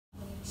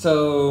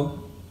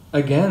So,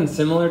 again,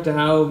 similar to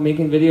how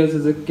making videos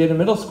as a kid in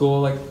middle school,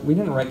 like, we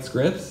didn't write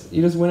scripts.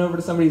 You just went over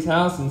to somebody's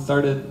house and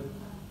started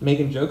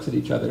making jokes at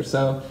each other.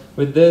 So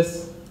with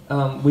this,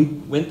 we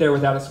went there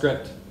without a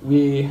script.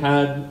 We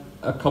had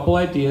a couple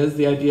ideas.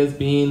 The ideas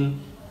being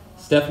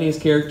Stephanie's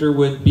character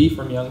would be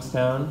from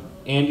Youngstown,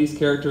 Andy's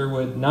character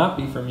would not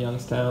be from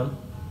Youngstown,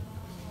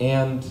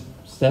 and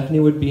Stephanie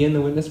would be in the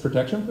witness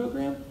protection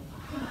program.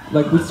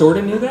 Like, we sort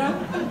of knew that.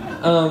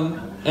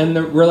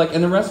 We're like,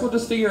 and the rest we'll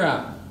just figure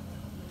out.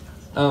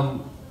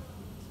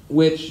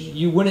 Which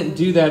you wouldn't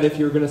do that if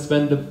you were going to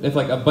spend, if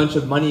like a bunch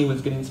of money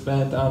was getting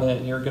spent on it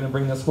and you were going to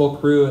bring this whole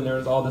crew and there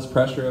was all this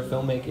pressure of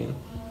filmmaking.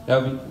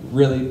 That would be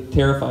really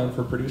terrifying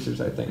for producers,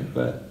 I think.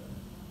 But,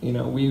 you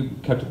know, we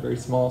kept it very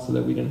small so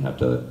that we didn't have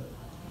to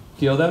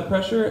feel that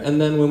pressure. And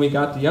then when we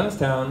got to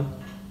Youngstown,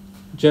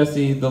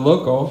 Jesse, the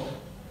local.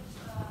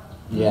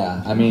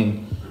 Yeah, I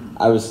mean,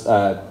 I was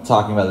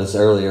talking about this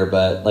earlier,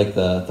 but like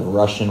the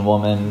Russian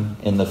woman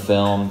in the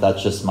film,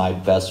 that's just my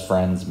best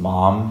friend's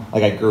mom.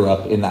 Like, I grew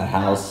up in that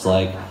house,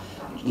 like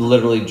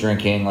literally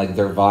drinking like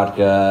their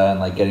vodka and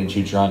like getting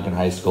too drunk in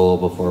high school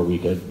before we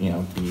could, you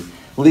know, be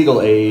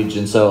legal age.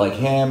 And so like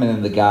him and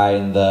then the guy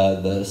in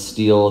the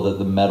steel,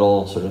 the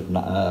metal sort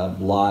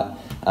of lot,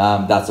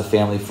 that's a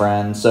family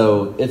friend.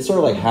 So it's sort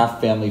of like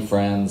half family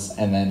friends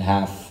and then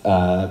half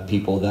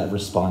people that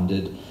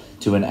responded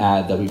to an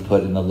ad that we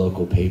put in the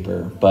local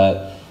paper.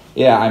 But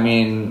yeah, I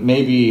mean,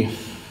 maybe,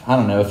 I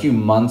don't know, a few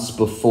months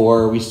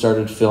before we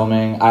started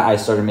filming, I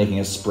started making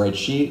a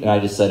spreadsheet, and I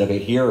just said, okay,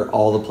 here are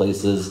all the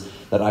places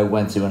that I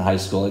went to in high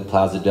school, like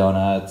Plaza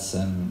Donuts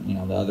and, you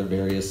know, the other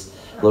various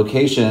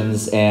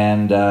locations.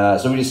 And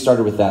so we just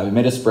started with that. We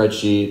made a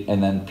spreadsheet,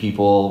 and then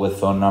people with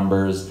phone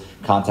numbers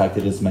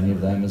contacted as many of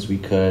them as we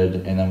could.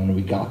 And then when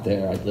we got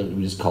there,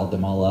 we just called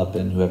them all up,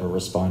 and whoever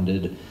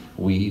responded,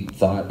 we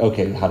thought,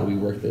 okay, how do we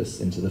work this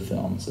into the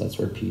film? So that's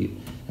where Pete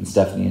and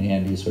Stephanie and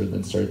Andy sort of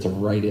then started to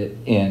write it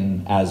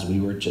in as we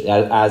were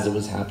as it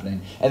was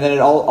happening. And then it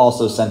all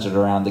also centered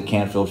around the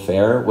Canfield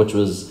Fair, which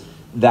was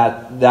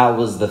that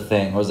was the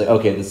thing. I was like,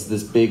 okay,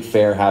 this big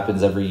fair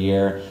happens every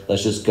year.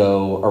 Let's just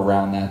go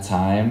around that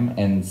time,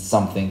 and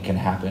something can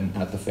happen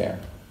at the fair.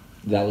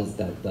 That's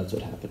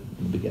what happened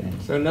in the beginning.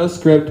 So no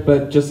script,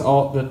 but just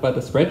but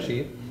a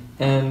spreadsheet.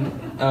 And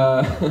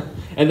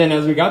and then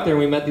as we got there and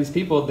we met these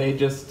people, they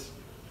just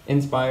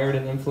inspired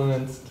and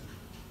influenced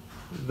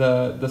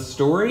the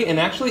story, and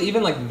actually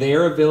even like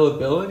their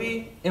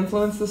availability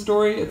influenced the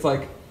story. It's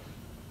like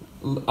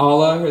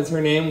Ala is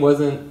her name,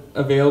 wasn't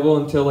available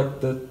until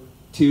like the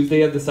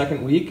Tuesday of the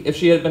second week. If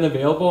she had been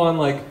available on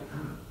like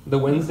the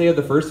Wednesday of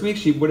the first week,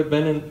 she would have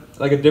been in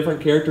like a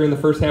different character in the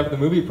first half of the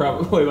movie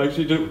probably. Like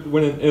she just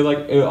wouldn't,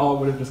 it all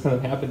would have just kind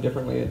of happened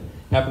differently. It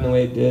happened the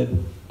way it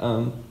did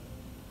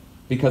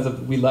because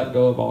we let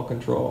go of all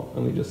control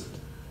and we just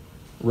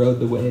rode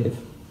the wave.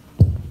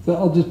 So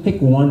I'll just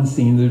pick one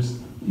scene. There's,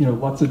 you know,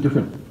 lots of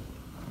different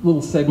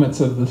little segments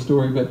of the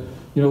story, but,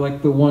 you know,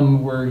 like the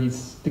one where he's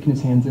sticking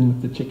his hands in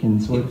with the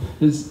chickens.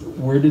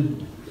 Where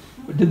did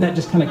that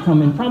just kind of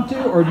come impromptu,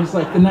 or just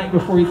like the night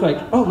before you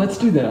thought, oh, let's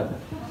do that?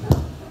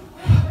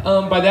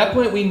 By that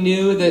point, we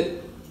knew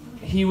that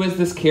he was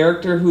this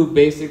character who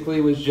basically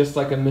was just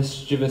like a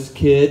mischievous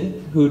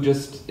kid who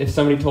just, if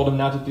somebody told him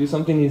not to do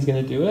something, he's going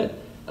to do it.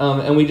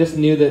 And we just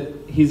knew that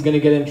he's going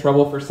to get in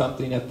trouble for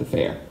something at the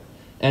fair.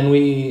 And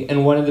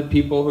one of the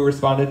people who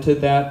responded to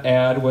that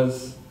ad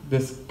was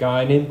this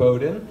guy named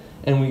Bowden,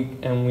 and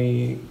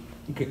we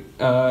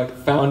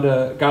got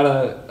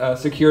a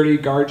security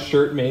guard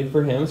shirt made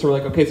for him. So we're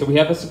like, okay, so we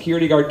have a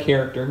security guard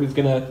character who's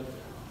gonna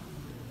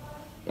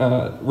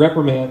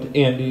reprimand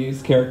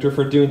Andy's character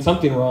for doing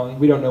something wrong.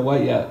 We don't know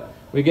what yet.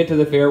 We get to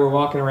the fair, we're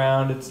walking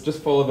around, it's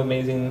just full of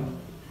amazing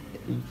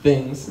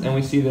things, and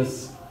we see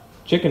this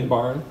chicken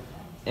barn.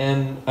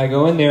 And I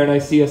go in there and I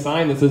see a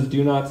sign that says,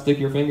 "Do not stick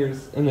your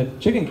fingers in the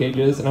chicken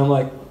cages." And I'm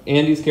like,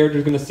 Andy's character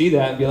is going to see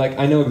that and be like,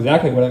 I know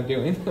exactly what I'm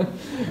doing.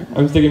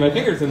 I'm sticking my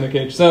fingers in the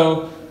cage.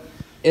 So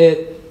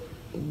it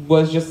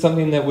was just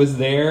something that was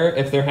there.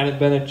 If there hadn't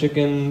been a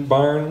chicken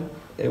barn,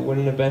 it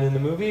wouldn't have been in the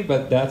movie,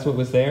 but that's what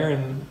was there,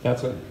 and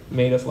that's what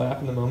made us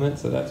laugh in the moment,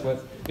 so that's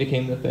what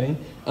became the thing.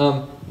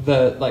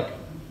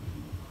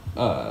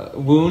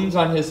 Wounds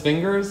on his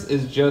fingers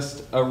is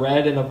just a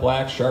red and a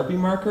black Sharpie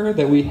marker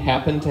that we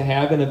happen to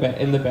have in the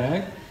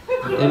bag,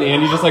 and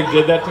Andy just like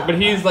did that. But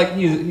he's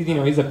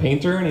a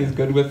painter and he's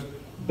good with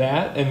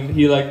that, and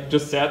he like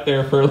just sat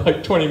there for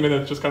like 20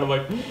 minutes, just kind of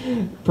like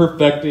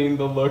perfecting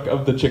the look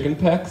of the chicken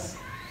pecs.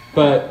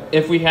 But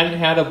if we hadn't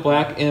had a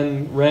black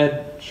and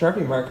red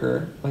Sharpie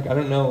marker, like I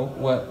don't know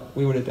what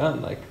we would have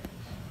done. Like,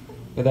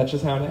 but that's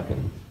just how it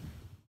happened.